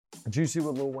Did you see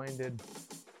what Lil Wayne did?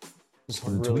 This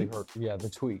one really hurt. Yeah, the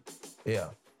tweet. Yeah.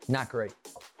 Not great.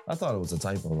 I thought it was a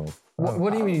typo, though.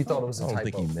 What do you mean you thought it was a typo? I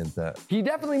don't think he meant that. He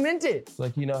definitely meant it. It's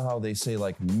like, you know how they say,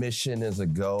 like, mission is a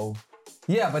go?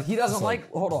 Yeah, but he doesn't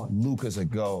hold on. Luka's a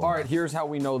go. All right, here's how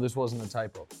we know this wasn't a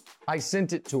typo. I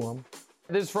sent it to him.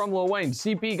 This is from Lil Wayne.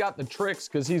 CP got the tricks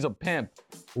because he's a pimp.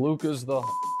 Luka's the...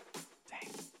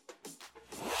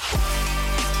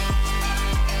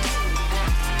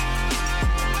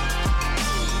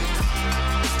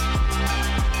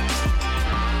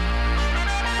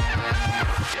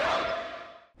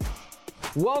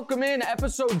 Welcome in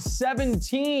episode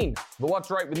 17, the What's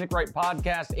Right with Nick Wright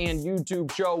podcast and YouTube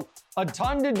show. A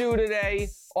ton to do today.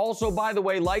 Also, by the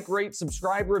way, like, rate,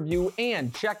 subscribe, review,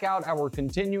 and check out our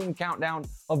continuing countdown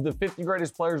of the 50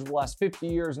 greatest players of the last 50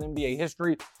 years in NBA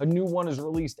history. A new one is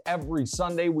released every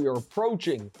Sunday. We are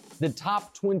approaching the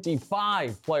top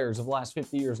 25 players of the last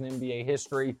 50 years in NBA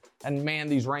history. And man,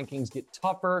 these rankings get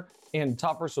tougher and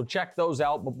tougher, so check those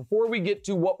out. But before we get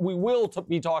to what we will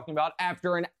be talking about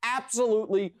after an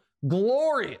absolutely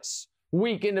glorious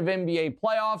weekend of NBA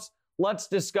playoffs, let's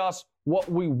discuss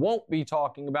what we won't be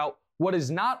talking about. What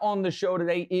is not on the show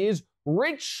today is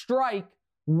Rich Strike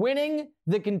winning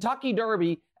the Kentucky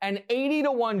Derby, an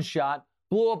 80-1 shot,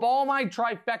 blew up all my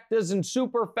trifectas and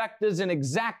superfectas and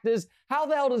exactas. How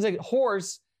the hell does a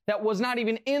horse that was not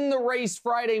even in the race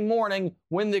Friday morning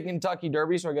win the Kentucky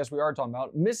Derby? So I guess we are talking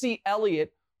about Missy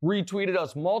Elliott retweeted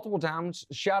us multiple times.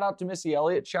 Shout out to Missy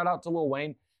Elliott. Shout out to Lil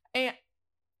Wayne. And,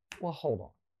 well, hold on.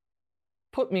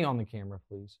 Put me on the camera,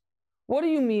 please. What do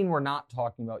you mean we're not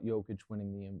talking about Jokic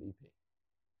winning the MVP?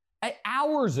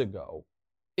 Hours ago,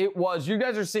 it was, you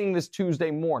guys are seeing this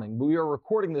Tuesday morning, but we are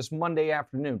recording this Monday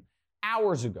afternoon.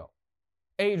 Hours ago,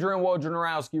 Adrian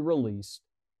Wojnarowski released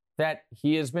that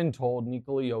he has been told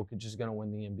Nikola Jokic is going to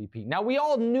win the MVP. Now, we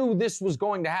all knew this was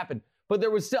going to happen, but I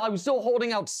was still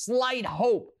holding out slight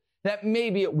hope that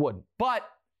maybe it wouldn't, but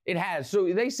it has.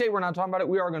 So they say we're not talking about it.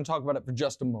 We are going to talk about it for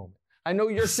just a moment. I know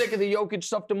you're sick of the Jokic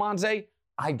stuff, Demonze.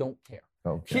 I don't care.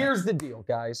 Okay. Here's the deal,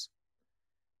 guys.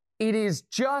 It is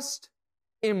just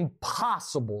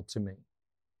impossible to me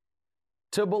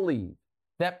to believe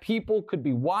that people could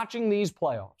be watching these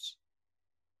playoffs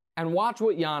and watch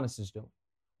what Giannis is doing.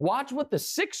 Watch what the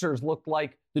Sixers looked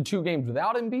like the 2 games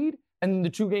without Embiid and the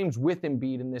 2 games with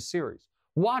Embiid in this series.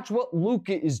 Watch what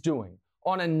Luka is doing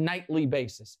on a nightly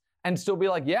basis and still be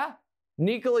like, yeah,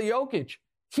 Nikola Jokic,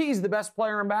 he's the best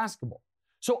player in basketball.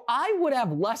 So I would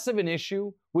have less of an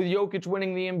issue with Jokic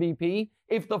winning the MVP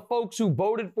if the folks who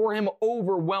voted for him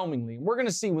overwhelmingly, we're going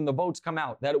to see when the votes come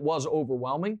out that it was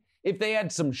overwhelming, if they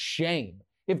had some shame,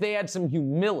 if they had some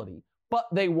humility, but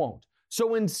they won't.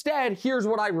 So instead, here's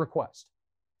what I request.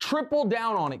 Triple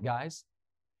down on it, guys.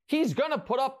 He's going to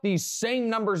put up these same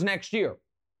numbers next year.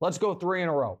 Let's go 3 in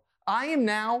a row. I am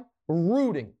now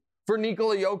rooting for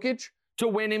Nikola Jokic to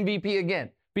win MVP again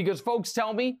because folks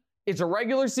tell me it's a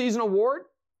regular season award.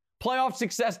 Playoff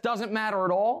success doesn't matter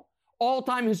at all.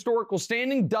 All-time historical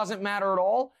standing doesn't matter at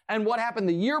all. And what happened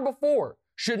the year before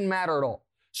shouldn't matter at all.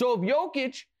 So if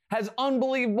Jokic has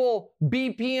unbelievable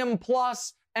BPM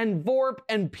plus and VORP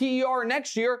and PR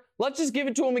next year, let's just give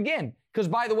it to him again. Because,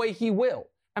 by the way, he will.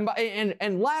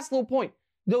 And last little point,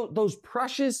 those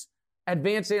precious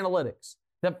advanced analytics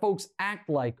that folks act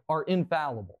like are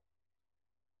infallible.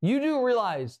 You do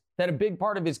realize that a big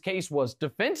part of his case was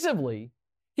defensively,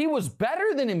 he was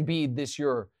better than Embiid this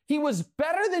year. He was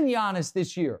better than Giannis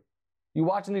this year. You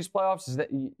watching these playoffs, is that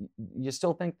you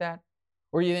still think that?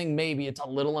 Or you think maybe it's a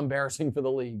little embarrassing for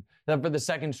the league that for the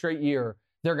second straight year,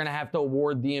 they're going to have to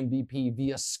award the MVP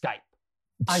via Skype?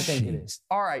 I think it is.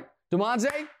 All right,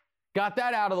 Demonze, got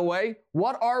that out of the way.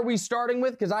 What are we starting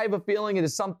with? Because I have a feeling it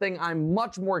is something I'm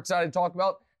much more excited to talk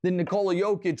about than Nikola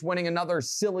Jokic winning another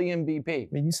silly MVP. I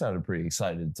mean, you sounded pretty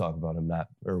excited to talk about him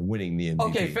winning the MVP.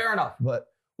 Okay, fair enough. But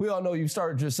we all know you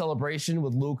started your celebration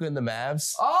with Luka and the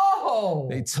Mavs. Oh!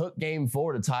 They took game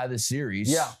 4 to tie the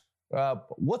series. Yeah.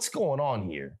 What's going on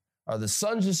here? Are the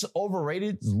Suns just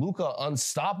overrated? Is Luka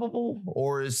unstoppable?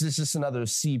 Or is this just another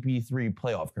CP3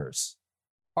 playoff curse?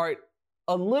 All right,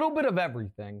 a little bit of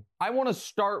everything. I want to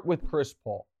start with Chris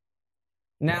Paul.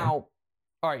 Now,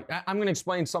 all right, I'm going to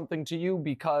explain something to you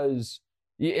because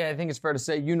I think it's fair to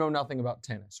say you know nothing about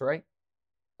tennis, right?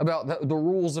 About the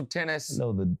rules of tennis.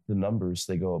 No, the numbers,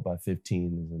 they go up by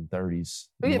 15s and 30s.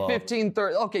 Yeah, 15,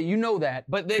 30. Okay, you know that.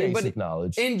 But basic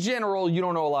knowledge. In general, you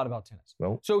don't know a lot about tennis.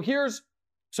 Nope.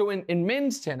 So in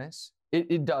men's tennis,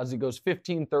 it goes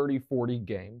 15, 30, 40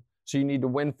 game. So you need to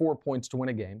win 4 points to win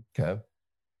a game. Okay.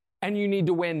 And you need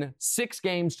to win 6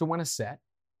 games to win a set.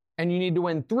 And you need to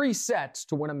win 3 sets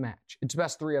to win a match. It's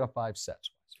best 3 out of 5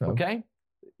 sets. Okay?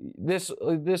 This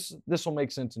will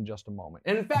make sense in just a moment.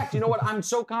 And in fact, you know what? I'm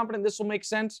so confident this will make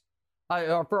sense.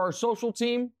 For our social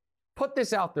team, put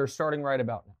this out there starting right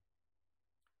about now.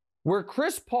 Where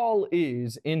Chris Paul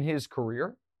is in his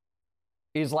career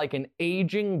is like an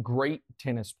aging great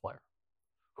tennis player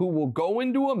who will go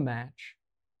into a match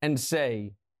and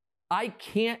say, I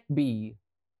can't be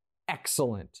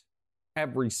excellent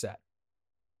every set.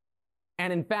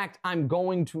 And in fact, I'm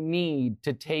going to need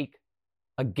to take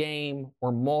a game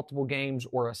or multiple games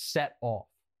or a set off.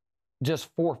 Just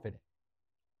forfeit it,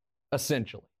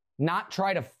 essentially. Not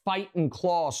try to fight and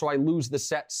claw so I lose the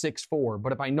set 6-4.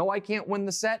 But if I know I can't win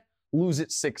the set, lose it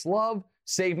 6-love,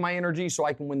 save my energy so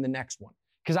I can win the next one.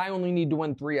 Because I only need to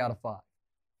win 3 out of 5.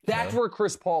 That's where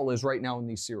Chris Paul is right now in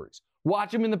these series.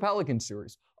 Watch him in the Pelicans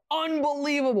series.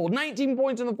 Unbelievable. 19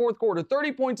 points in the fourth quarter,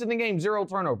 30 points in the game, 0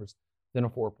 turnovers. Then a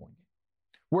 4-point game.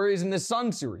 Whereas in the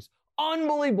Sun series,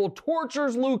 unbelievable.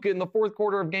 Tortures Luka in the fourth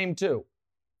quarter of game 2.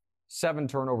 7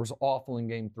 turnovers, awful in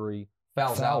game 3.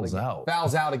 Fouls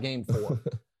out of game 4.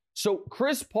 So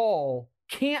Chris Paul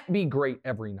can't be great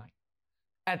every night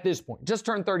at this point. Just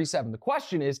turned 37. The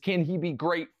question is, can he be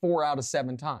great 4 out of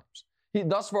 7 times?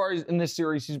 Thus far in this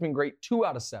series, he's been great 2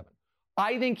 out of 7.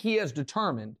 I think he has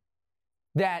determined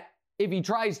that if he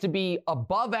tries to be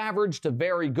above average to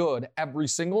very good every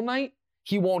single night,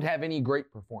 he won't have any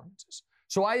great performances.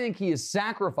 So I think he is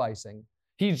sacrificing.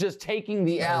 He's just taking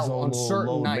the L on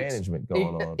certain nights. Management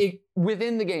going on.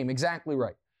 Within the game, exactly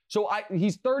right. So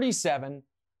he's 37.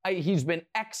 He's been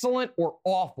excellent or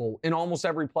awful in almost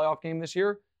every playoff game this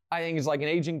year. I think he's like an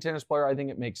aging tennis player. I think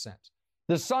it makes sense.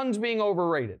 The Suns being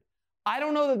overrated. I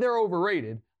don't know that they're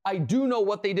overrated. I do know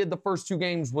what they did the first 2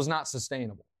 games was not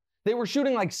sustainable. They were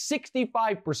shooting like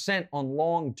 65% on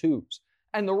long twos.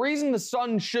 And the reason the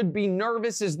Suns should be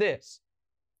nervous is this.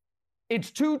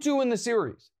 It's 2-2 in the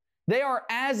series. They are,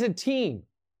 as a team,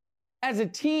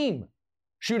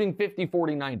 shooting 50,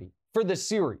 40, 90 for the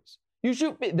series.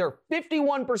 They're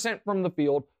 51% from the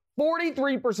field,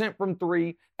 43% from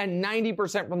 3, and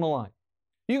 90% from the line.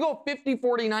 You go 50,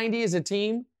 40, 90 as a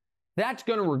team, that's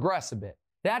going to regress a bit.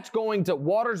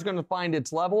 Water's going to find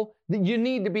its level. You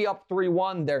need to be up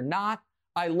 3-1. They're not.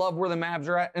 I love where the Mavs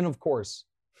are at. And of course,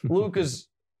 Luka's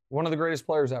one of the greatest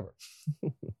players ever.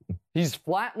 He's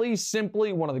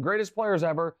simply one of the greatest players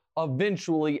ever.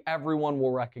 Eventually, everyone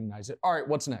will recognize it. All right,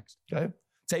 what's next? Okay.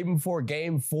 Taping before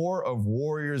game 4 of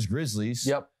Warriors-Grizzlies.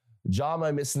 Yep. Ja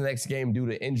might miss the next game due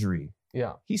to injury.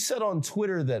 Yeah. He said on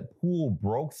Twitter that Poole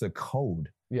broke the code.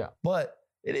 Yeah. But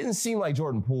it didn't seem like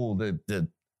Jordan Poole, the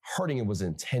hurting it was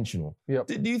intentional. Yep.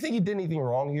 Do you think he did anything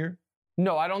wrong here?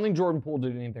 No, I don't think Jordan Poole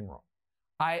did anything wrong.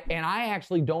 I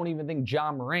actually don't even think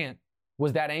Ja Morant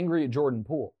was that angry at Jordan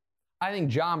Poole. I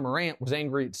think Ja Morant was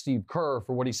angry at Steve Kerr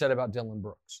for what he said about Dillon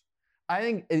Brooks. I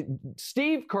think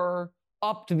Steve Kerr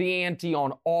upped the ante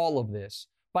on all of this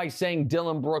by saying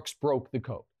Dillon Brooks broke the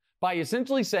code. By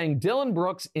essentially saying Dillon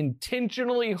Brooks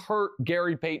intentionally hurt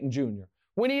Gary Payton Jr.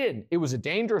 when he didn't. It was a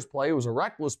dangerous play. It was a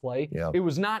reckless play. Yeah. It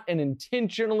was not an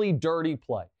intentionally dirty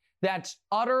play. That's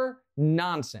utter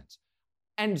nonsense.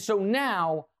 And so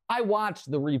now I watched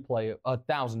the replay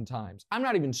 1,000 times. I'm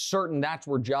not even certain that's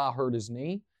where Ja hurt his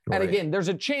knee. Right. And again, there's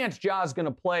a chance Ja's going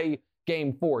to play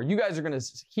game 4. You guys are going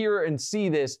to hear and see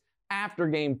this after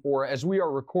game 4. As we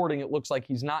are recording, it looks like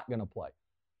he's not going to play.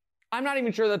 I'm not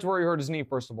even sure that's where he hurt his knee,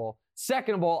 first of all.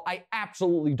 Second of all, I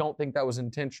absolutely don't think that was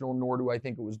intentional, nor do I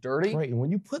think it was dirty. Right, and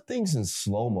when you put things in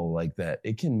slow-mo like that,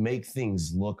 it can make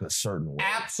things look a certain way.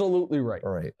 Absolutely right.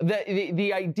 All right.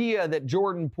 The idea that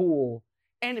Jordan Poole,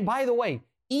 and by the way,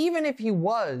 even if he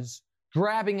was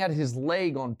grabbing at his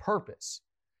leg on purpose,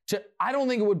 I don't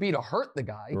think it would be to hurt the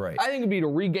guy. Right. I think it'd be to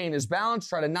regain his balance,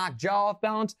 try to knock Ja off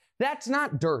balance. That's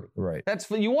not dirty. Right.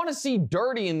 You want to see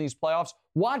dirty in these playoffs,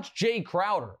 watch Jay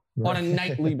Crowder on a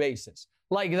nightly basis,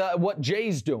 like what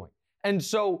Jay's doing. And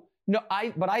so,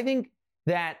 but I think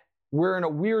that we're in a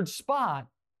weird spot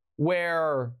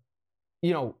where,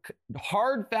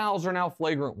 hard fouls are now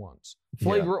flagrant ones.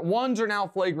 Flagrant ones are now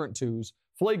flagrant twos.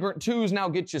 Flagrant twos now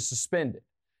get you suspended.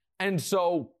 And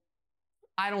so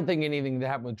I don't think anything that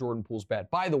happened with Jordan Poole's bad.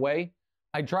 By the way,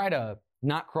 I try to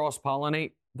not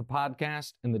cross-pollinate the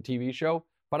podcast and the TV show,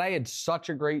 but I had such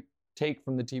a great take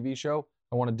from the TV show.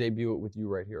 I want to debut it with you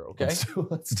right here, okay?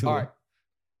 Let's do All it. right.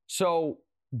 So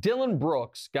Dillon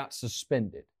Brooks got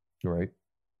suspended. Right.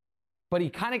 But he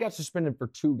kind of got suspended for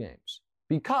 2 games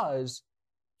because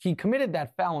he committed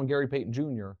that foul on Gary Payton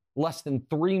Jr. less than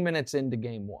 3 minutes into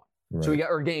game 1. Right.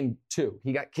 So game 2.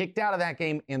 He got kicked out of that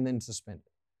game and then suspended.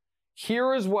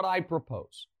 Here is what I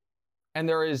propose. And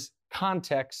there is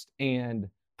context and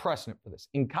precedent for this.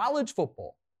 In college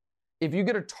football, if you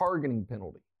get a targeting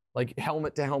penalty, like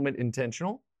helmet to helmet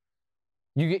intentional,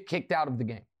 you get kicked out of the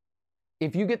game.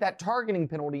 If you get that targeting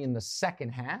penalty in the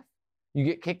second half, you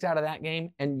get kicked out of that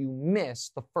game and you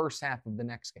miss the first half of the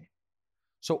next game.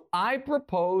 So I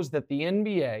propose that the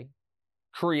NBA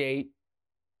create,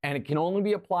 and it can only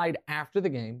be applied after the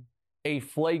game, a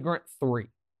flagrant 3.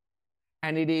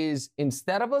 And it is,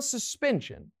 instead of a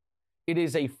suspension, it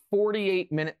is a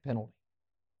 48-minute penalty.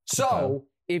 So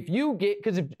if you get,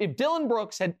 because if Dillon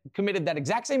Brooks had committed that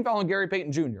exact same foul on Gary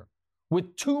Payton Jr.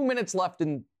 with 2 minutes left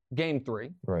in game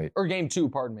 3, right, or game 2,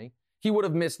 pardon me, he would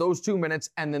have missed those 2 minutes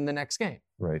and then the next game.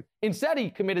 Right. Instead, he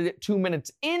committed it 2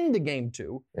 minutes into game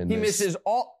 2. And he misses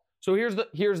all. So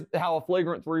here's how a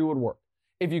flagrant 3 would work.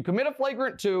 If you commit a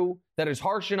flagrant 2 that is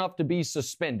harsh enough to be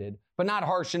suspended, but not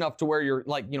harsh enough to where you're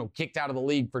kicked out of the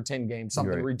league for 10 games,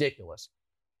 something ridiculous,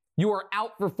 you are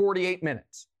out for 48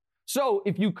 minutes. So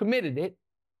if you committed it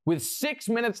with 6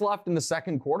 minutes left in the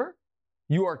second quarter,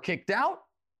 you are kicked out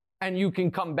and you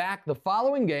can come back the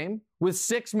following game with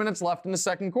 6 minutes left in the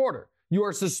second quarter. You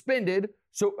are suspended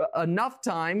so enough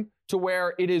time to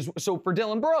where it is. So for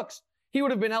Dillon Brooks, he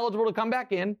would have been eligible to come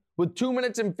back in with 2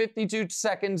 minutes and 52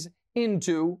 seconds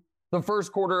into the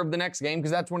first quarter of the next game,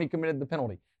 because that's when he committed the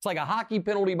penalty. It's like a hockey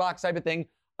penalty box type of thing.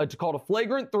 It's called a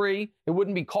flagrant 3. It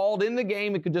wouldn't be called in the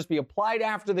game. It could just be applied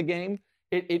after the game.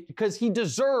 Because he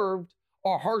deserved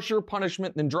a harsher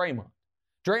punishment than Draymond.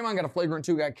 Draymond got a flagrant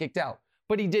 2, got kicked out.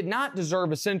 But he did not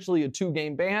deserve essentially a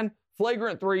 2-game ban.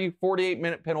 Flagrant 3,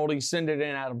 48-minute penalty, send it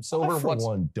in, Adam Silver. I, for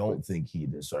one, don't think he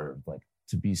deserved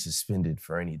to be suspended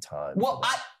for any time. Well,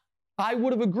 I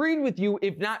would have agreed with you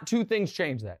if not 2 things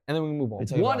change that. And then we move on.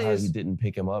 One is, how he didn't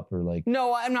pick him up or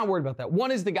No, I'm not worried about that.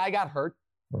 One is the guy got hurt.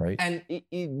 Right. And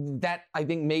that I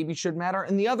think maybe should matter.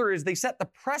 And the other is they set the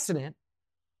precedent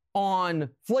on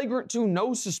flagrant 2,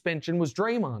 no suspension was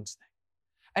Draymond's thing.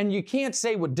 And you can't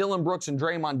say what Dillon Brooks and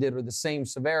Draymond did are the same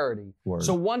severity. Word.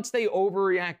 So once they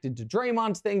overreacted to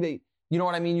Draymond's thing, you know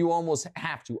what I mean? You almost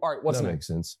have to. All right, what's that next? Makes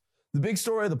sense. The big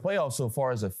story of the playoffs so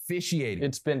far is officiating.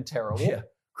 It's been terrible. Yeah.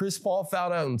 Chris Paul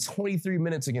fouled out in 23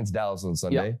 minutes against Dallas on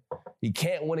Sunday. Yeah. He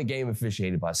can't win a game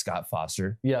officiated by Scott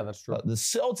Foster. Yeah, that's true. The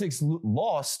Celtics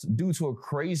lost due to a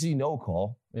crazy no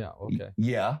call. Yeah, okay.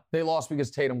 Yeah. They lost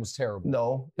because Tatum was terrible.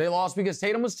 No. They lost because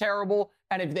Tatum was terrible.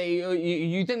 And if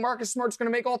you think Marcus Smart's going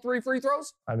to make all 3 free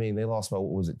throws? I mean, they lost by,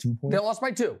 what was it, 2 points? They lost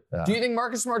by 2. Yeah. Do you think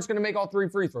Marcus Smart's going to make all 3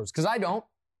 free throws? Because I don't.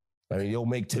 I mean, he'll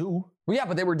make 2. Well, yeah,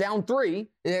 but they were down 3.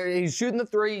 He's shooting the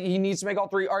 3. He needs to make all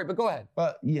 3. All right, but go ahead.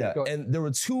 Yeah, go ahead. And there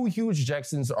were 2 huge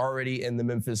ejections already in the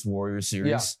Memphis Warriors series.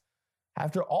 Yeah.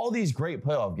 After all these great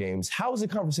playoff games, how is the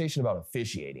conversation about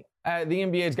officiating? The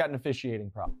NBA's got an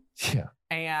officiating problem. Yeah.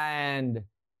 And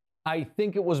I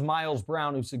think it was Miles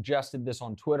Brown who suggested this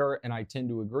on Twitter, and I tend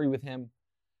to agree with him.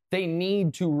 They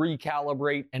need to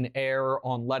recalibrate and err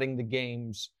on letting the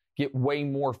games get way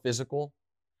more physical,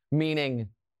 meaning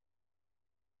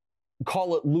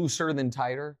call it looser than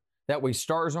tighter. That way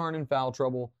stars aren't in foul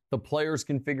trouble. The players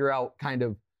can figure out kind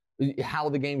of how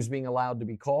the game's being allowed to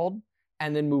be called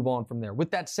and then move on from there.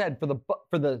 With that said, for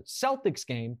the Celtics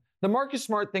game, the Marcus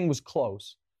Smart thing was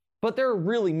close, but they're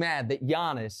really mad that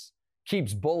Giannis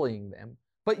keeps bullying them.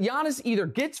 But Giannis either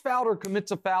gets fouled or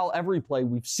commits a foul every play.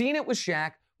 We've seen it with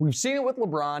Shaq. We've seen it with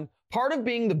LeBron. Part of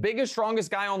being the biggest, strongest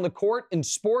guy on the court in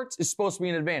sports is supposed to be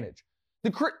an advantage.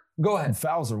 Go ahead.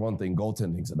 Fouls are one thing,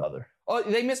 goaltending's another. Oh,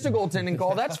 they missed a goaltending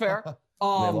call. That's fair. They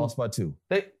lost by 2.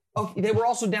 They were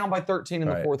also down by 13 in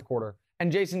the fourth quarter.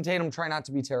 And Jason Tatum, try not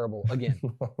to be terrible again.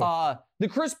 The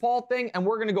Chris Paul thing, and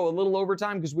we're going to go a little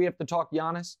overtime because we have to talk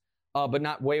Giannis, but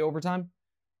not way overtime.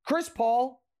 Chris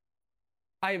Paul,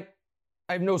 I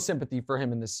have no sympathy for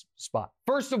him in this spot.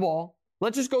 First of all,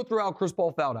 let's just go through how Chris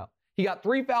Paul fouled out. He got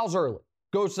 3 fouls early,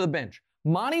 goes to the bench.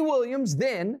 Monty Williams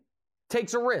then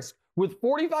takes a risk. With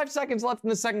 45 seconds left in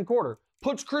the second quarter,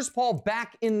 puts Chris Paul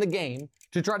back in the game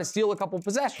to try to steal a couple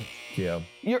possessions. Yeah.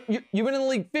 You've been in the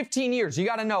league 15 years. You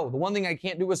got to know the one thing I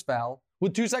can't do is foul.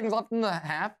 With 2 seconds left in the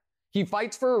half, he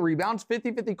fights for a rebound,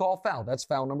 50-50 call foul. That's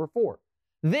foul number 4.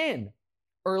 Then,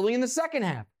 early in the second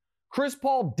half, Chris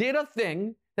Paul did a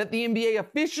thing that the NBA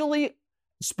officially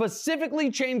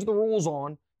specifically changed the rules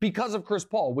on because of Chris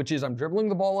Paul, which is I'm dribbling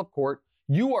the ball up court.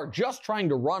 You are just trying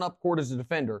to run up court as a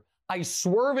defender. I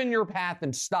swerve in your path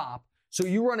and stop, so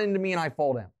you run into me and I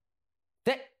fall down.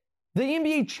 The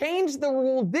NBA changed the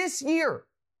rule this year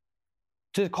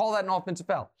to call that an offensive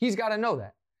foul. He's got to know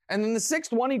that. And then the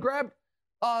 6th one, he grabbed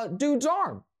dude's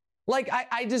arm.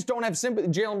 I just don't have sympathy.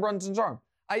 Jalen Brunson's arm.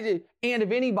 And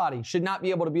if anybody should not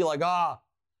be able to be like,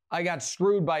 I got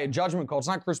screwed by a judgment call. It's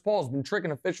not Chris Paul. He's been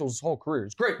tricking officials his whole career.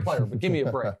 He's a great player, but give me a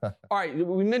break. All right,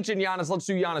 we mentioned Giannis. Let's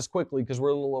do Giannis quickly because we're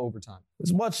a little overtime.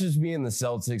 As much as me and the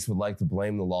Celtics would like to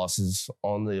blame the losses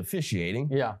on the officiating,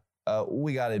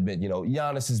 we got to admit,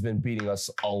 Giannis has been beating us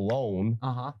alone.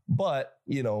 But,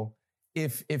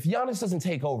 if Giannis doesn't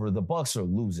take over, the Bucks are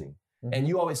losing. And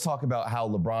you always talk about how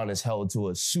LeBron is held to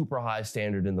a super high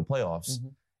standard in the playoffs.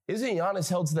 Isn't Giannis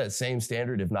held to that same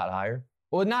standard, if not higher?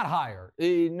 Well, not higher.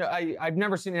 I've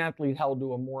never seen an athlete held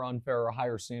to a more unfair or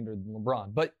higher standard than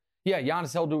LeBron. But, yeah,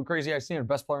 Giannis held to a crazy high standard.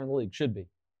 Best player in the league. Should be.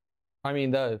 I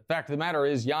mean, the fact of the matter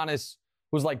is Giannis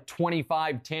was like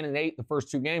 25, 10, and 8 the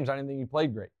first 2 games. I didn't think he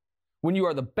played great. When you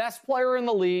are the best player in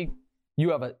the league,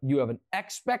 you have an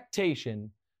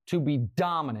expectation to be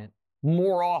dominant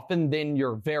more often than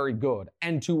you're very good.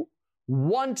 And to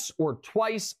once or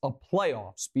twice a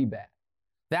playoffs be bad.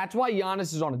 That's why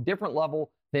Giannis is on a different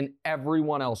level than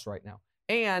everyone else right now.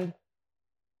 And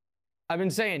I've been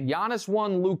saying Giannis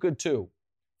won, Luka 2.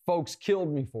 Folks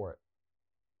killed me for it.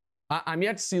 I'm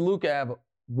yet to see Luka have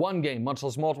one game, much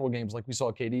less multiple games like we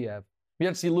saw KD have. I'm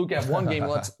yet to see Luka have one game,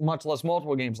 much less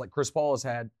multiple games like Chris Paul has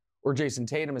had or Jason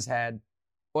Tatum has had.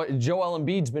 But Joel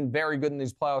Embiid's been very good in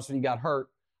these playoffs when he got hurt.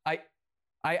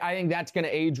 I think that's going to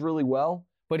age really well.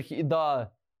 But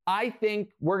I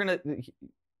think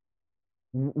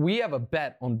we have a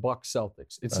bet on Bucks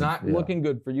Celtics. It's not looking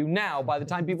good for you. Now, by the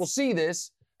time people see this,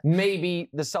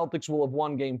 maybe the Celtics will have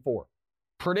won game 4.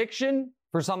 Prediction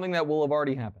for something that will have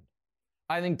already happened.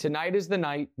 I think tonight is the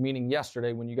night, meaning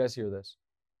yesterday when you guys hear this.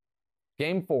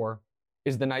 Game 4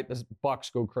 is the night the Bucks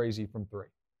go crazy from 3.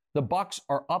 The Bucks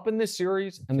are up in this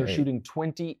series, and they're shooting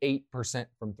 28%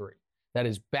 from 3. That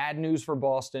is bad news for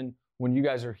Boston. When you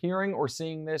guys are hearing or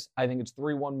seeing this, I think it's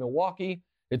 3-1 Milwaukee.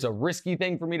 It's a risky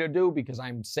thing for me to do because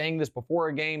I'm saying this before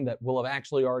a game that will have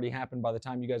actually already happened by the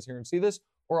time you guys hear and see this,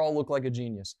 or I'll look like a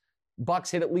genius.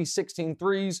 Bucks hit at least 16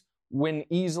 threes, win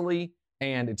easily,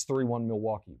 and it's 3-1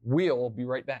 Milwaukee. We'll be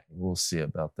right back. We'll see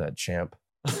about that, champ.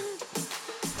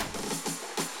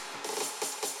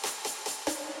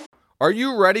 Are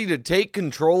you ready to take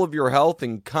control of your health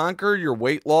and conquer your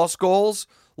weight loss goals?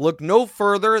 Look no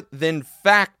further than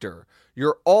Factor,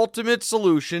 your ultimate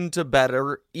solution to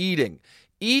better eating.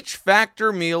 Each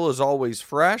Factor meal is always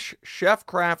fresh,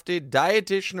 chef-crafted,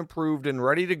 dietitian-approved, and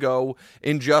ready to go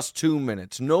in just 2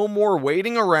 minutes. No more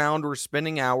waiting around or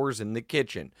spending hours in the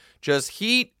kitchen. Just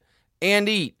heat and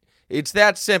eat. It's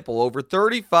that simple. Over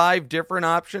 35 different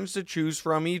options to choose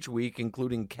from each week,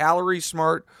 including Calorie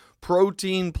Smart,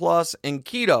 Protein Plus, and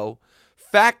Keto.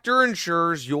 Factor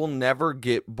ensures you'll never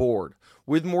get bored,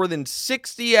 with more than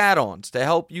 60 add-ons to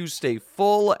help you stay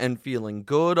full and feeling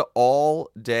good all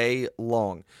day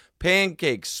long.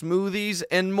 Pancakes, smoothies,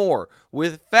 and more.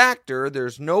 With Factor,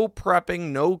 there's no prepping,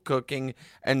 no cooking,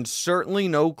 and certainly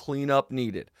no cleanup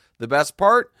needed. The best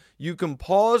part? You can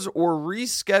pause or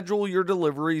reschedule your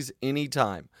deliveries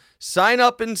anytime. Sign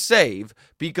up and save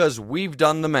because we've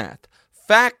done the math.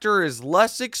 Factor is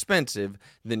less expensive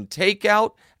than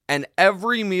takeout, and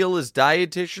every meal is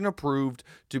dietitian approved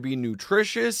to be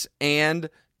nutritious and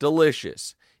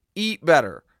delicious. Eat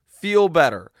better, feel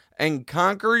better, and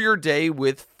conquer your day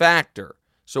with Factor.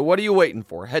 So what are you waiting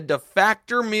for? Head to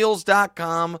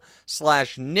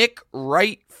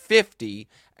factormeals.com/NickWright50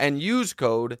 and use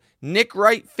code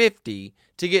NickWright50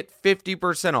 to get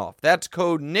 50% off. That's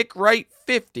code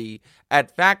NickWright50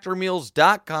 at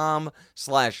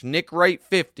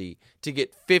factormeals.com/NickWright50 to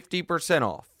get 50%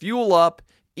 off. Fuel up,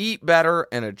 eat better,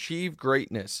 and achieve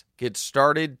greatness. Get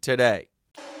started today.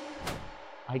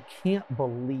 I can't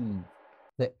believe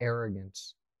the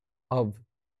arrogance of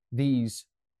these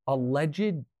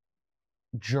alleged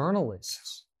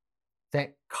journalists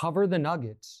that cover the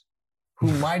Nuggets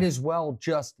who might as well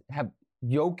just have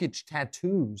Jokic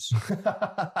tattoos,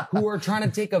 who are trying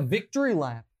to take a victory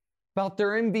lap about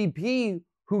their MVP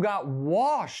who got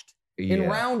washed in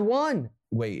round 1.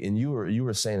 Wait, and you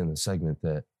were saying in the segment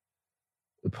that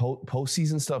the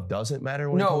postseason stuff doesn't matter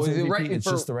when it comes to MVP? It's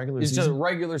just the regular season? It's just a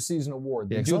regular season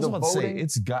award. They do the voting.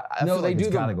 It's got to go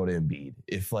to Embiid.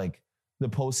 If like the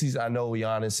postseason, I know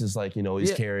Giannis is like,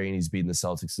 he's carrying, he's beating the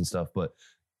Celtics and stuff, but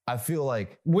I feel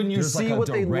like when you see what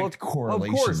they look,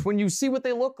 correlation. Of course, when you see what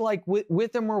they look like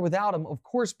with him or without him, of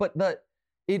course. But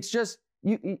it's just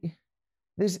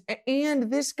this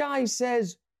guy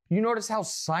says, you notice how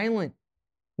silent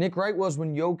Nick Wright was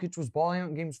when Jokic was balling out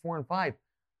in games 4 and 5.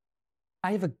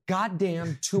 I have a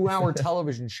goddamn 2-hour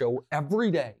television show every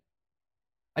day.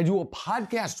 I do a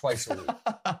podcast twice a week.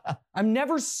 I'm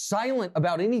never silent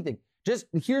about anything. Just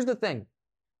here's the thing,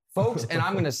 folks, and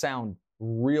I'm going to sound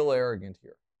real arrogant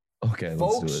here. Okay,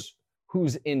 folks let's do it.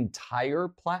 whose entire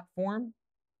platform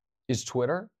is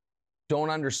Twitter don't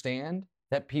understand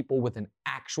that people with an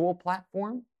actual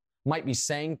platform might be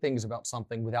saying things about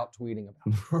something without tweeting about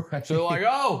it. Right. So they're like,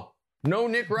 oh, no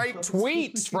Nick Wright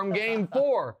tweets from Game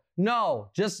 4. No,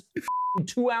 just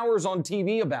 2 hours on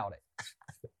TV about it.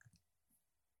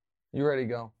 You ready to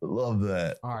go? Love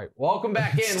that. All right. Welcome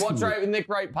back in. What's Right with Nick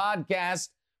Wright podcast.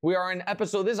 We are in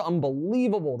episode, this is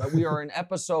unbelievable that we are in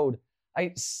episode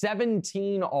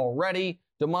 17 already.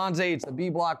 DeMonze, it's the B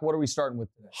block. What are we starting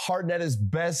with today? Harden at his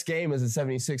best game as a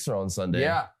 76er on Sunday.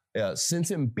 Yeah.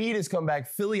 Since Embiid has come back,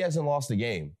 Philly hasn't lost a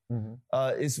game.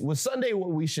 Mm-hmm. Was Sunday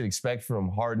what we should expect from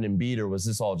Harden and Embiid, or was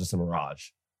this all just a mirage?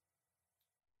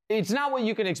 It's not what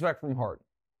you can expect from Harden.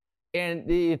 And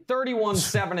the 31,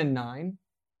 7, and 9,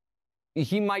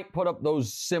 he might put up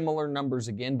those similar numbers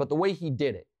again, but the way he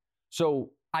did it.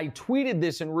 So I tweeted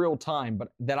this in real time,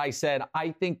 but that I said,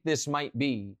 I think this might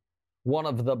be one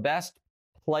of the best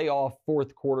playoff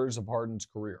fourth quarters of Harden's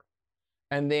career.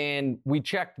 And then we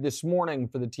checked this morning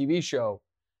for the TV show,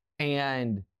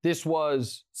 and this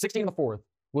was 16 in the fourth,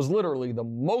 was literally the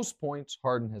most points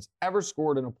Harden has ever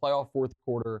scored in a playoff fourth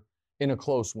quarter in a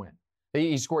close win.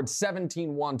 He scored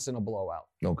 17 once in a blowout.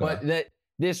 Okay. But it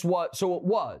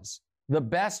was the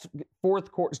best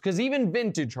fourth quarter, because even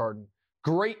vintage Harden,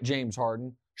 great James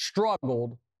Harden,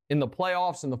 struggled in the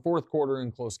playoffs in the fourth quarter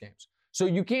in close games. So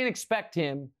you can't expect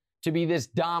him to be this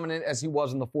dominant as he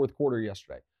was in the fourth quarter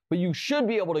yesterday. But you should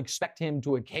be able to expect him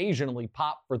to occasionally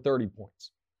pop for 30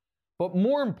 points. But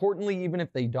more importantly, even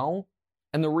if they don't,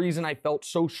 and the reason I felt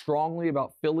so strongly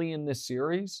about Philly in this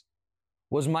series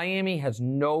was Miami has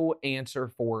no answer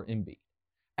for Embiid.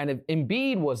 And if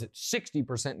Embiid was at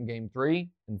 60% in Game 3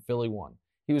 and Philly won,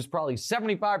 he was probably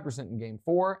 75% in Game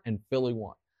 4 and Philly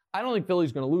won. I don't think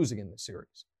Philly's going to lose again this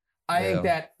series. I think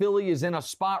that Philly is in a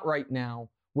spot right now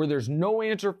where there's no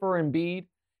answer for Embiid.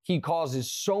 He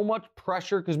causes so much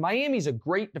pressure because Miami's a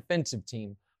great defensive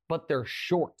team, but they're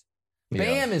short.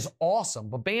 Bam is awesome,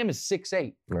 but Bam is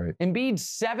 6'8". Right. Embiid's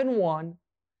 7'1".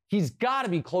 He's got to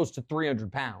be close to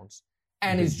 300 pounds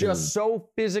and is just so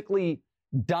physically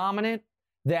dominant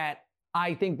that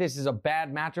I think this is a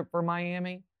bad matchup for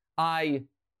Miami. I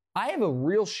have a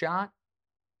real shot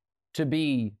to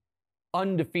be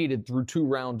undefeated through 2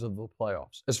 rounds of the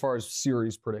playoffs as far as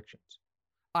series predictions.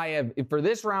 I have, for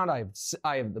this round, I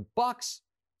have the Bucks,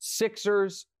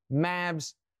 Sixers,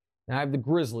 Mavs, and I have the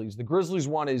Grizzlies. The Grizzlies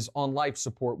one is on life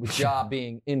support with Ja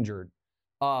being injured.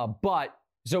 But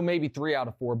so maybe 3 out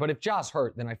of 4. But if Ja's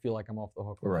hurt, then I feel like I'm off the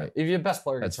hook. Right. If your best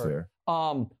player gets hurt. Fair.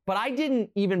 But I didn't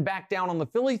even back down on the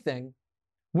Philly thing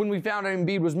when we found out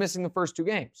Embiid was missing the first 2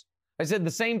 games. I said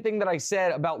the same thing that I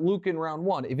said about Luka in round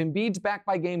 1. If Embiid's back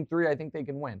by Game 3, I think they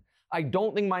can win. I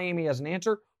don't think Miami has an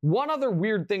answer. One other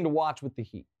weird thing to watch with the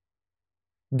Heat.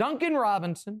 Duncan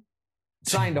Robinson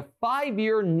signed a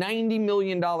 5-year, $90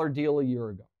 million deal a year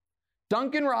ago.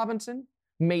 Duncan Robinson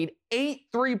made 8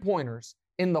 3-pointers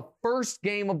in the first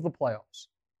game of the playoffs.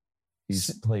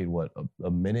 He's played, what,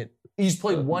 a minute? He's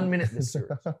played 1 minute this series.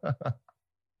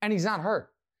 And he's not hurt.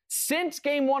 Since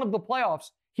Game 1 of the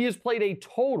playoffs, he has played a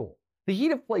total. The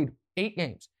Heat have played 8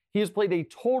 games. He has played a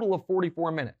total of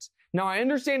 44 minutes. Now, I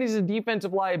understand he's a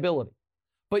defensive liability,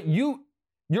 but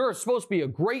you're supposed to be a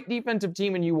great defensive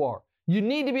team, and you are. You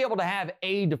need to be able to have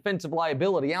a defensive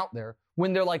liability out there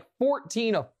when they're like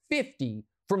 14 of 50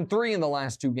 from 3 in the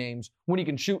last 2 games when he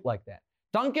can shoot like that.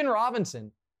 Duncan Robinson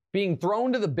being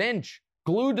thrown to the bench,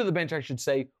 glued to the bench, I should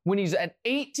say, when he's at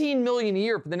 $18 million a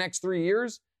year for the next 3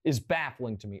 years is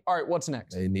baffling to me. All right, what's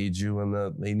next? They need you in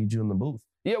the booth.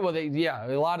 Yeah, well,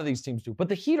 a lot of these teams do. But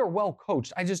the Heat are well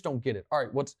coached. I just don't get it. All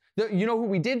right, you know who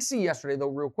we did see yesterday, though,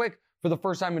 real quick, for the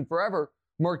first time in forever?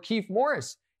 Markieff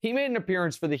Morris. He made an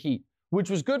appearance for the Heat, which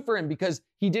was good for him because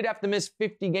he did have to miss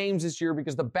 50 games this year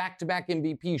because the back-to-back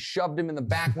MVP shoved him in the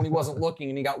back when he wasn't looking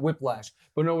and he got whiplash.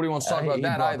 But nobody wants to talk about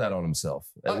that either. He brought that on himself.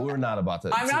 We're not about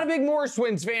that. I'm not a big Morris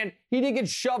Twins fan. He did get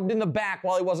shoved in the back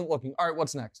while he wasn't looking. All right,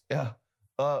 what's next? Yeah.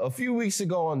 A few weeks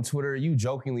ago on Twitter, you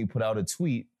jokingly put out a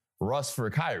tweet, Russ for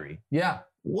Kyrie. Yeah.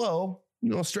 Well,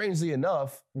 strangely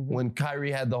enough, when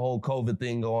Kyrie had the whole COVID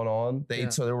thing going on,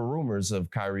 so there were rumors of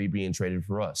Kyrie being traded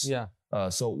for Russ. Yeah.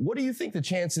 So what do you think the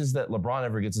chances that LeBron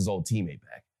ever gets his old teammate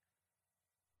back?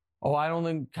 Oh, I don't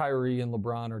think Kyrie and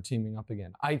LeBron are teaming up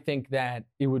again. I think that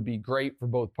it would be great for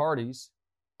both parties.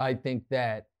 I think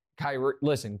that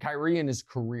Kyrie in his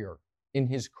career,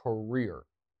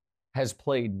 has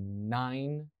played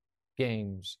 9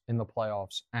 games in the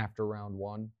playoffs after round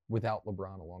 1 without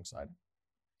LeBron alongside him.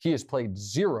 He has played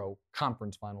 0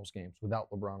 conference finals games without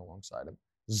LeBron alongside him.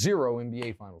 0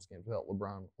 NBA finals games without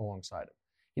LeBron alongside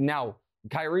him. Now,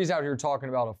 Kyrie's out here talking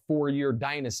about a 4-year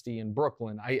dynasty in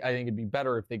Brooklyn. I think it'd be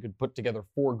better if they could put together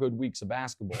 4 good weeks of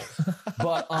basketball.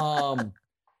 But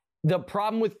the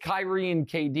problem with Kyrie and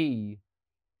KD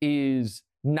is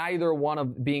neither one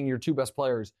of being your 2 best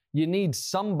players. You need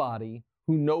somebody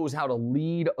who knows how to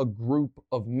lead a group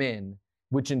of men,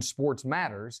 which in sports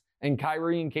matters. And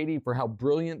Kyrie and KD, for how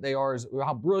brilliant they are,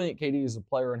 how brilliant KD is as a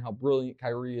player and how brilliant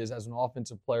Kyrie is as an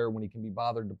offensive player when he can be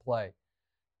bothered to play.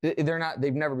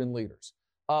 They've never been leaders.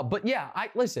 But yeah,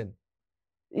 listen,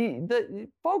 the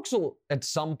folks will at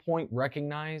some point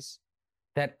recognize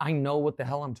that I know what the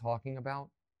hell I'm talking about.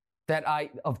 That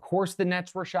of course the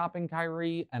Nets were shopping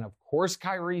Kyrie, and of course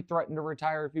Kyrie threatened to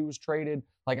retire if he was traded.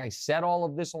 Like I said all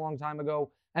of this a long time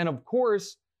ago. And of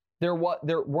course, there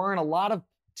weren't a lot of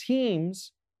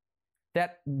teams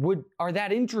that are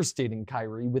that interested in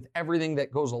Kyrie with everything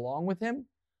that goes along with him.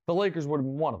 The Lakers would have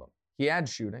been one of them. He had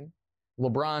shooting.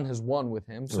 LeBron has won with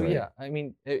him. So right. Yeah, I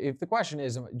mean, if the question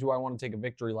is, do I want to take a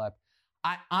victory lap?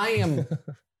 I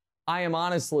am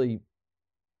honestly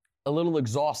a little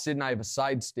exhausted, and I have a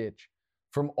side stitch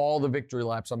from all the victory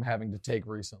laps I'm having to take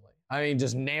recently. I mean,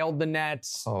 just nailed the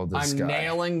Nets. I'm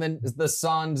nailing the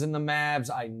Suns and the Mavs.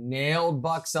 I nailed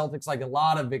Bucks, Celtics, like a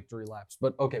lot of victory laps.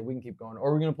 But okay, we can keep going.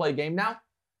 Are we going to play a game now?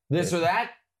 This or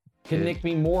that? Can Nick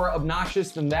be more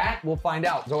obnoxious than that? We'll find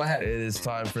out. Go ahead. It is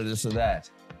time for this or that.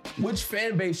 Which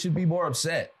fan base should be more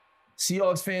upset?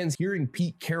 Seahawks fans hearing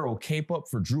Pete Carroll cape up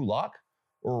for Drew Lock?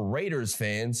 Or Raiders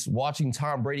fans watching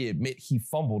Tom Brady admit he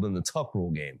fumbled in the Tuck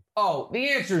Rule game? Oh, the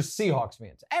answer is Seahawks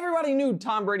fans. Everybody knew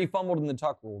Tom Brady fumbled in the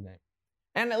Tuck Rule game.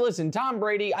 And listen, Tom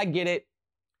Brady, I get it.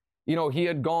 You know, he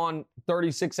had gone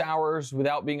 36 hours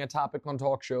without being a topic on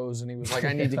talk shows, and he was like,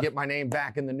 I need to get my name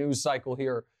back in the news cycle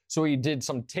here. So he did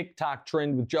some TikTok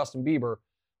trend with Justin Bieber.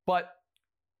 But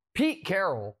Pete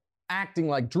Carroll acting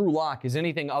like Drew Lock is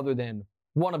anything other than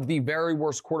one of the very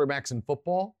worst quarterbacks in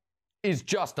football is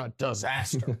just a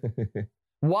disaster.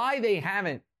 Why they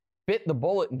haven't bit the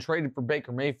bullet and traded for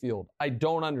Baker Mayfield, I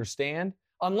don't understand.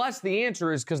 Unless the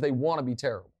answer is because they want to be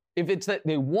terrible. If it's that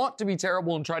they want to be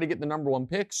terrible and try to get the number 1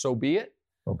 pick, so be it.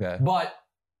 Okay. But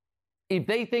if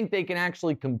they think they can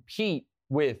actually compete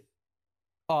with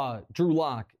Drew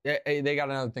Lock, they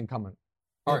got another thing coming.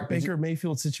 All right, Baker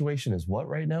Mayfield's situation is what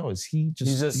right now? Is he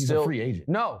he's a free agent?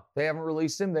 No, they haven't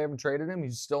released him. They haven't traded him.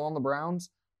 He's still on the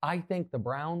Browns. I think the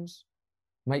Browns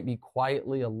might be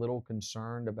quietly a little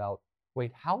concerned about,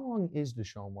 wait, how long is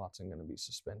Deshaun Watson going to be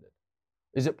suspended?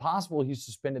 Is it possible he's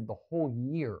suspended the whole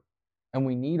year and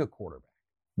we need a quarterback?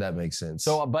 That makes sense.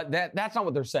 So, but that's not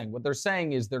what they're saying. What they're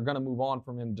saying is they're going to move on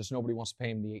from him. Just nobody wants to pay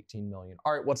him the $18 million.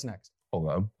 All right, what's next? Hold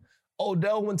on.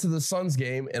 Odell went to the Suns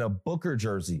game in a Booker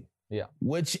jersey. Yeah.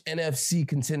 Which NFC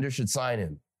contender should sign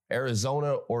him?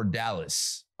 Arizona or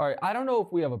Dallas? All right, I don't know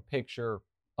if we have a picture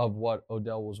of what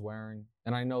Odell was wearing,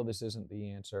 and I know this isn't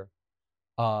the answer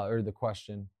or the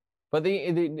question, but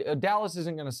the Dallas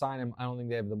isn't going to sign him. I don't think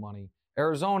they have the money.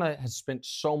 Arizona has spent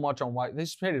so much on wide. They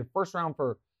traded a first round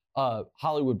for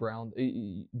Hollywood Brown.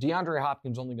 DeAndre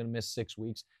Hopkins only going to miss 6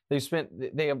 weeks.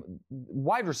 They have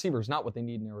wide receivers, not what they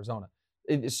need in Arizona.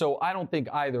 So I don't think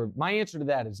either. My answer to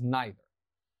that is neither.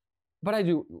 But I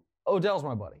do. Odell's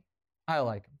my buddy. I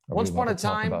like him. Once upon a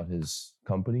time. Talk about his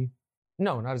company?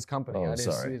 No, not his company. Oh,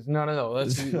 sorry. No.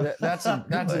 That's in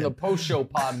the post-show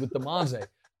pod with the Monze.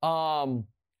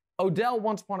 Odell,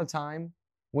 once upon a time,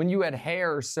 when you had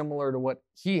hair similar to what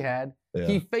he had,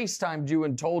 he FaceTimed you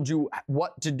and told you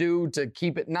what to do to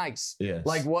keep it nice. Yes.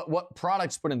 Like what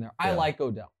products put in there. I like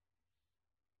Odell.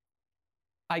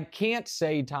 I can't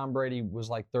say Tom Brady was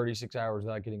like 36 hours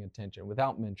without getting attention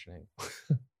without mentioning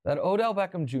that Odell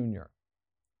Beckham Jr.,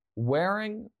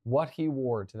 wearing what he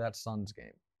wore to that Suns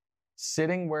game,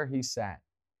 sitting where he sat,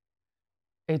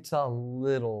 it's a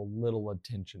little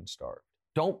attention starved.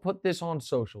 Don't put this on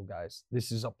social, guys.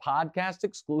 This is a podcast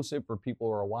exclusive for people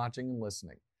who are watching and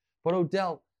listening. But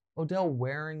Odell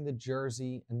wearing the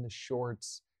jersey and the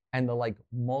shorts and the like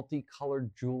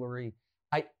multicolored jewelry.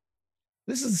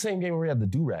 This is the same game where he had the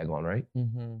do-rag on, right?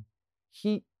 Mm-hmm.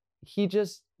 He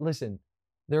just, listen,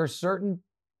 there are certain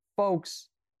folks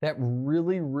that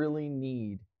really, really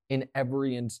need in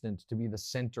every instance to be the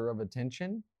center of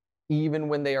attention, even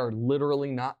when they are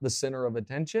literally not the center of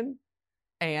attention.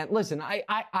 And listen,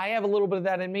 I have a little bit of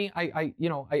that in me.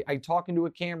 I talk into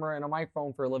a camera and a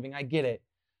microphone for a living. I get it.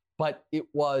 But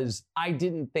I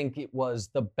didn't think it was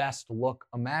the best look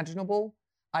imaginable.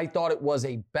 I thought it was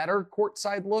a better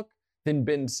courtside look than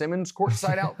Ben Simmons'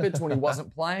 courtside outfits when he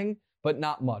wasn't playing, but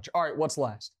not much. All right, what's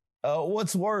last?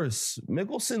 What's worse,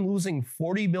 Mickelson losing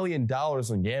 $40 million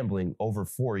on gambling over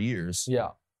 4 years. Yeah.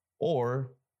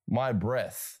 Or My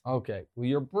breath. Okay. Well,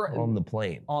 your breath. On the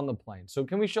plane. On the plane. So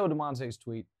can we show DeMonte's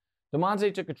tweet?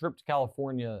 DeMonte took a trip to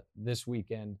California this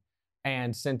weekend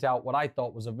and sent out what I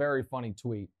thought was a very funny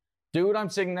tweet. Dude, I'm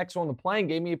sitting next to on the plane,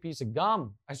 gave me a piece of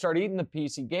gum. I started eating the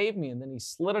piece he gave me, and then he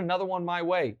slid another one my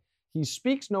way. He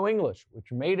speaks no English,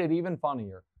 which made it even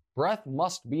funnier. Breath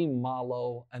must be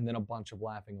malo, and then a bunch of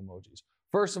laughing emojis.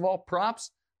 First of all,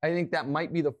 props. I think that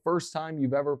might be the first time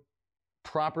you've ever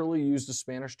properly used a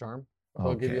Spanish term. So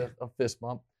I'll give you a fist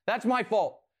bump. That's my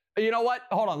fault. You know what?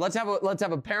 Hold on. Let's have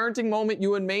a parenting moment,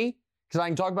 you and me, because I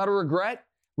can talk about a regret.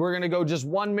 We're going to go just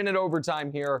 1 minute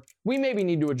overtime here. We maybe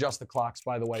need to adjust the clocks,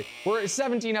 by the way. We're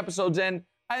 17 episodes in.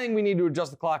 I think we need to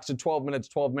adjust the clocks to 12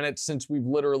 minutes, since we've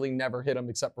literally never hit them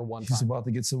except for one time. He's about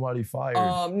to get somebody fired.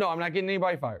 No, I'm not getting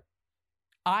anybody fired.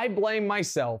 I blame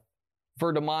myself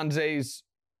for DeMonte's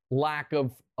lack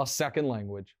of a second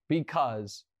language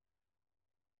because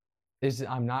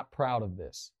I'm not proud of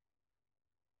this.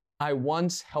 I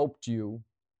once helped you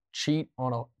cheat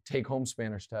on a take-home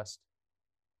Spanish test.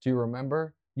 Do you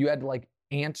remember? You had to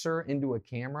answer into a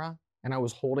camera, and I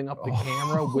was holding up the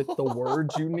camera with the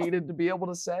words you needed to be able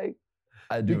to say.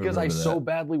 I do because I remember so that.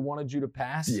 badly wanted you to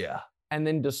pass. Yeah. And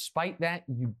then despite that,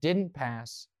 you didn't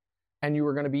pass, and you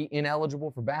were going to be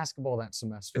ineligible for basketball that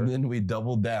semester. And then we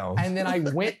doubled down. And then I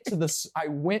went to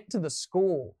the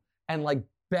school and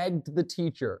begged the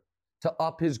teacher to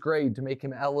up his grade to make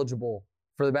him eligible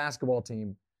for the basketball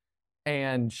team.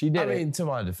 And she did. I mean, to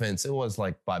my defense, it was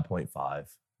 5.5.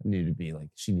 It needed to be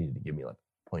she needed to give me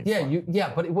 0.5.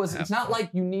 Yeah, but it's not like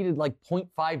you needed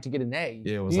 0.5 to get an A.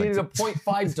 Yeah, it was you needed a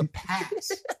 0.5 to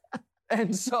pass.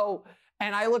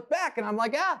 And I look back and I'm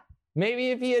like, maybe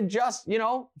if he had just,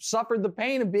 suffered the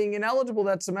pain of being ineligible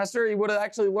that semester, he would have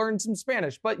actually learned some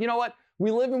Spanish. But you know what? We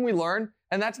live and we learn.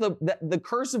 And that's the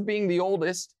curse of being the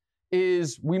oldest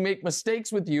is we make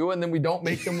mistakes with you and then we don't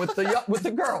make them with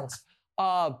the girls.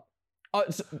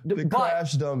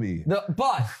 Crash dummy.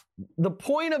 But the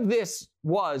point of this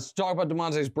was to talk about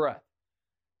DeMonte's breath.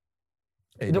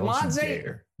 Hey,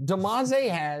 DeMonte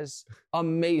has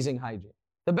amazing hygiene.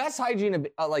 The best hygiene of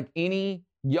any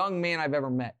young man I've ever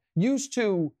met. Used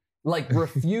to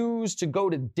refuse to go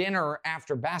to dinner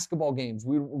after basketball games.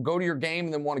 We would go to your game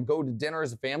and then want to go to dinner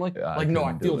as a family. Yeah, no,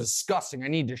 I feel disgusting. I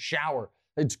need to shower.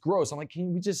 It's gross. I'm like,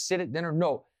 can we just sit at dinner?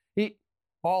 No.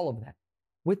 All of that.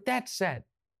 With that said,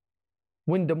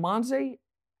 when DeMonte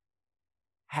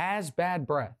has bad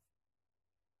breath,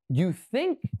 you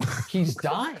think he's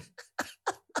dying.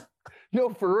 No,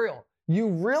 for real. You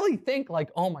really think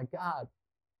oh my God.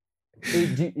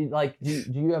 Do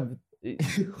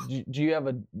you have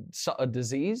a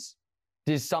disease?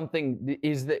 Is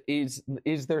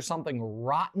there something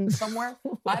rotten somewhere?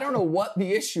 I don't know what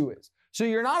the issue is. So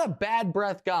you're not a bad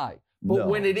breath guy. But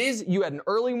when it is, you had an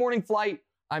early morning flight.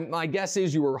 My guess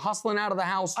is you were hustling out of the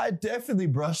house. I definitely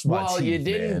brushed my teeth. Well, you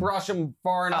didn't brush them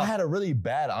far enough. I had a really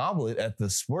bad omelet at the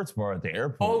sports bar at the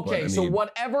airport. Okay, so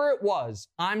whatever it was,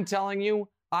 I'm telling you,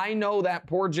 I know that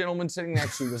poor gentleman sitting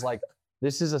next to you was like,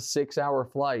 this is a 6-hour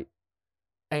flight,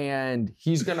 and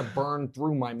he's going to burn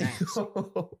through my mask.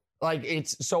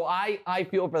 So I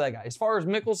feel for that guy. As far as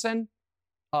Mickelson,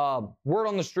 word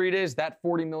on the street is that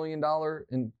 $40 million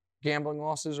in gambling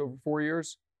losses over 4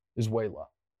 years is way low.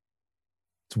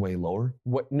 It's way lower?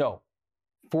 No,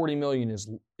 40 million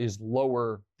is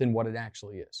lower than what it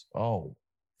actually is. Oh.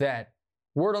 That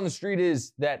word on the street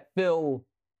is that Phil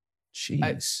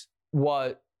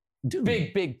was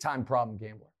big time problem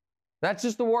gambler. That's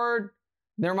just the word.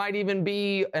 There might even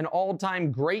be an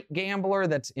all-time great gambler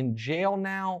that's in jail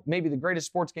now, maybe the greatest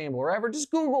sports gambler ever.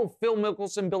 Just Google Phil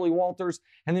Mickelson, Billy Walters,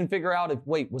 and then figure out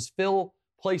was Phil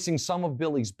placing some of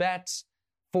Billy's bets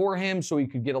for him so he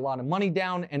could get a lot of money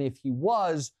down? And if he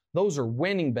was, those are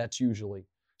winning bets usually.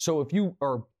 So if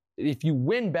you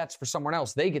win bets for someone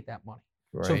else, they get that money.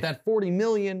 Right. So if that 40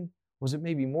 million, was it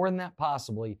maybe more than that?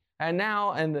 Possibly. And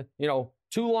now,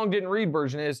 too long didn't read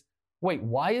version is, wait,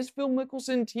 why is Phil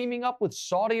Mickelson teaming up with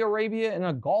Saudi Arabia in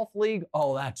a golf league?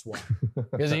 Oh, that's why.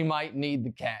 Because he might need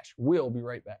the cash. We'll be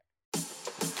right back.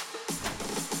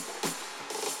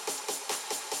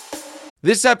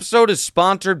 This episode is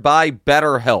sponsored by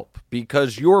BetterHelp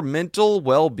because your mental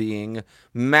well-being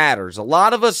matters. A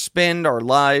lot of us spend our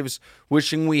lives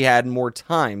wishing we had more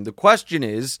time. The question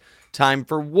is, time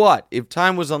for what? If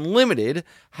time was unlimited,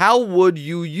 how would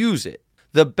you use it?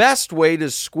 The best way to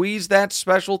squeeze that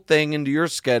special thing into your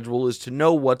schedule is to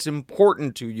know what's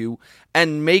important to you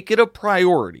and make it a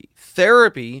priority.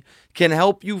 Therapy can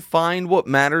help you find what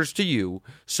matters to you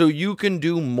so you can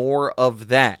do more of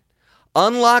that.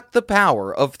 Unlock the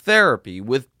power of therapy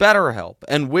with BetterHelp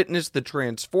and witness the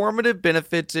transformative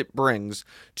benefits it brings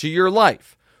to your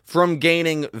life. From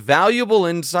gaining valuable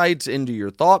insights into your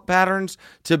thought patterns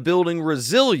to building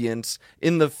resilience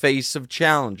in the face of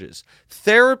challenges,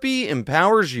 therapy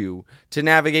empowers you to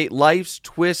navigate life's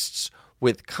twists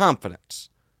with confidence.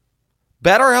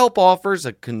 BetterHelp offers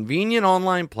a convenient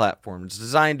online platform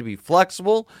designed to be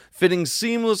flexible, fitting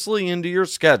seamlessly into your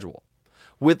schedule.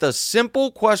 With a simple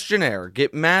questionnaire,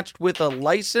 get matched with a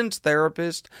licensed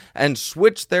therapist and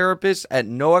switch therapists at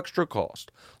no extra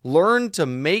cost. Learn to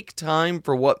make time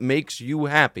for what makes you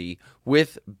happy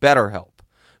with BetterHelp.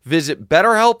 Visit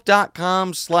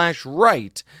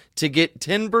BetterHelp.com/right to get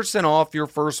 10% off your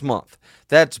first month.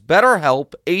 That's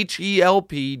BetterHelp,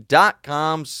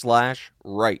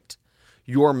 HELP.com/right.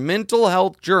 Your mental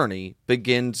health journey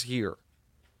begins here.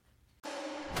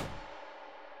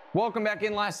 Welcome back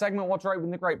in. Last segment, What's Right with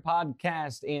Nick Wright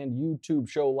podcast and YouTube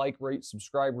show. Like, rate,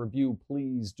 subscribe, review.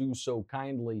 Please do so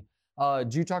kindly.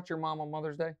 Did you talk to your mom on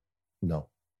Mother's Day? No.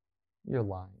 You're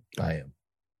lying. I am.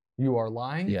 You are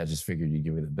lying? Yeah, I just figured you'd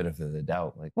give me the benefit of the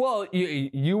doubt. Well,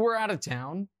 you were out of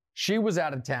town. She was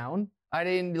out of town. I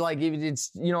didn't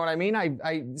it's, you know what I mean?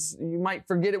 You might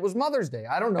forget it was Mother's Day.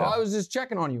 I don't know. Yeah. I was just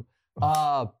checking on you.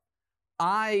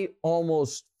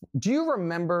 Do you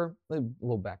remember, a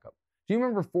little backup. Do you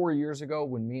remember 4 years ago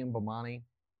when me and Bomani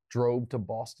drove to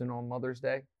Boston on Mother's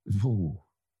Day? Ooh.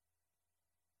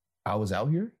 I was out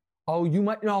here? Oh, you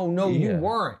might. No, you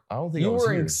weren't. I don't think you I was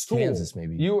were here. in school. Kansas,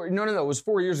 maybe. No. It was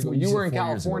 4 years ago. You were in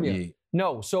California. Yeah.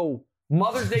 No, so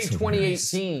Mother's Day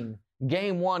 2018,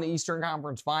 Game 1, Eastern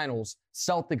Conference Finals,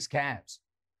 Celtics Cavs.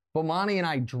 Bomani and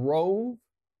I drove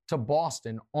to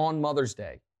Boston on Mother's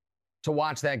Day to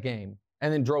watch that game,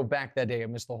 and then drove back that day. I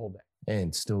missed the whole day.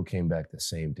 And still came back the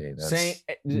same day. And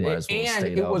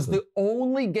it was the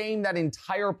only game that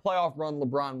entire playoff run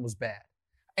LeBron was bad.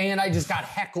 And I just got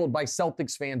heckled by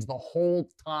Celtics fans the whole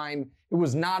time. It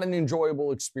was not an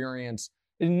enjoyable experience.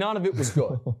 None of it was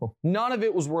good. None of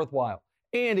it was worthwhile.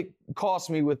 And it cost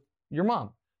me with your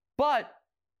mom. But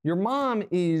your mom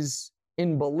is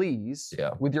in Belize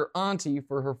with your auntie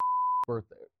for her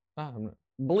birthday.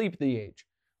 Bleep the age.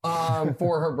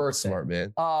 For her birthday. Smart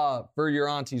man. For your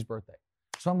auntie's birthday.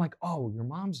 So I'm like, oh, your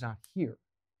mom's not here.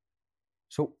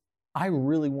 So I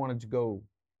really wanted to go.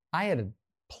 I had a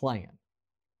plan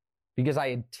because I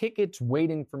had tickets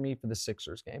waiting for me for the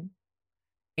Sixers game.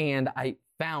 And I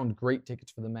found great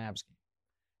tickets for the Mavs game.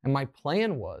 And my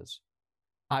plan was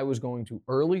I was going to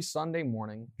early Sunday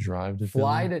morning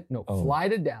fly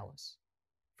to Dallas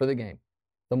for the game.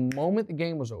 The moment the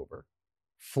game was over,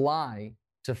 fly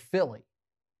to Philly.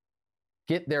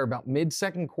 Get there about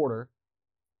mid-second quarter,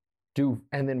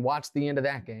 and then watch the end of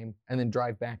that game, and then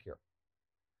drive back here.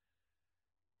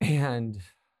 And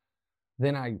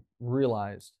then I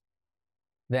realized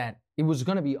that it was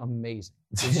going to be amazing.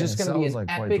 It was just going to be an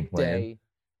epic day,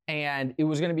 and it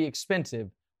was going to be expensive.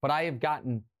 But I have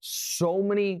gotten so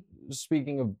many,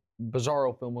 speaking of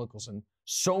Bizarro Phil Mickelson,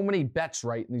 so many bets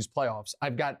right in these playoffs.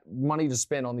 I've got money to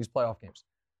spend on these playoff games.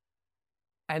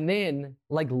 And then,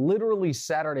 literally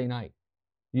Saturday night,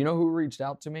 you know who reached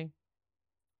out to me?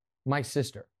 My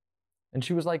sister. And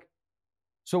she was like,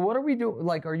 so what are we doing?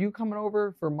 Are you coming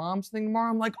over for mom's thing tomorrow?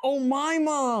 I'm like, oh, my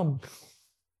mom.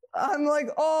 I'm like,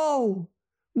 oh,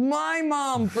 my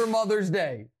mom for Mother's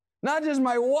Day. Not just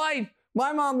my wife.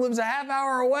 My mom lives a half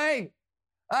hour away.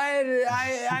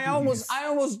 I almost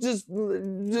just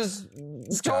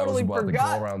totally forgot. To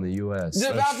go around the U.S.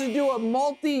 About to do a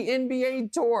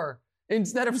multi-NBA tour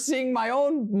instead of seeing my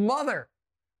own mother.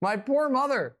 My poor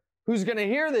mother, who's going to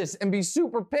hear this and be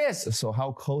super pissed. So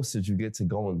how close did you get to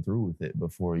going through with it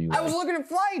before you... I was looking at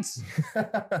flights.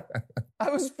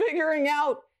 I was figuring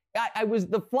out... I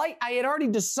had already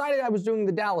decided I was doing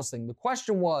the Dallas thing. The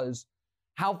question was,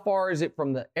 how far is it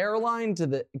from the airline to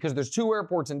the... Because there's 2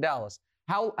 airports in Dallas.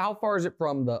 How far is it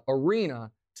from the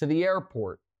arena to the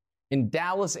airport in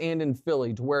Dallas and in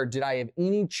Philly to where did I have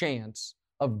any chance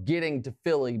of getting to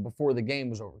Philly before the game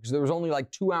was over? Because there was only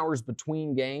 2 hours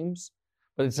between games,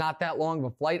 but it's not that long of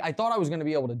a flight. I thought I was going to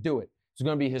be able to do it. It was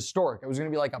going to be historic. It was going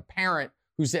to be like a parent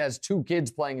who has 2 kids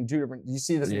playing in 2 different... You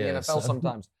see this in the NFL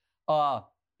sometimes.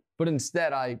 But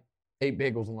instead, I ate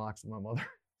bagels and lox with my mother.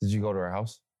 Did you go to her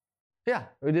house? Yeah,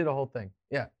 we did a whole thing.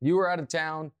 Yeah, you were out of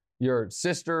town. Your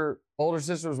older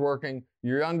sister was working.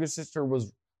 Your younger sister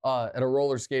was at a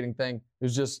roller skating thing. It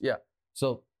was just,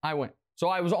 So I went. So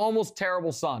I was almost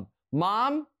terrible son.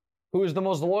 Mom, who is the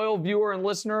most loyal viewer and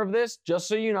listener of this, just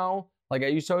so you know, like I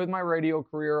used to with my radio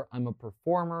career, I'm a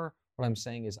performer What I'm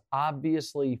saying is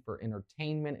obviously for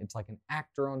entertainment. It's like an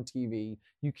actor on TV.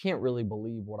 You can't really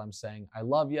believe what I'm saying. I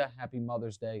love you. Happy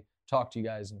Mother's Day. Talk to you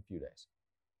guys in a few days.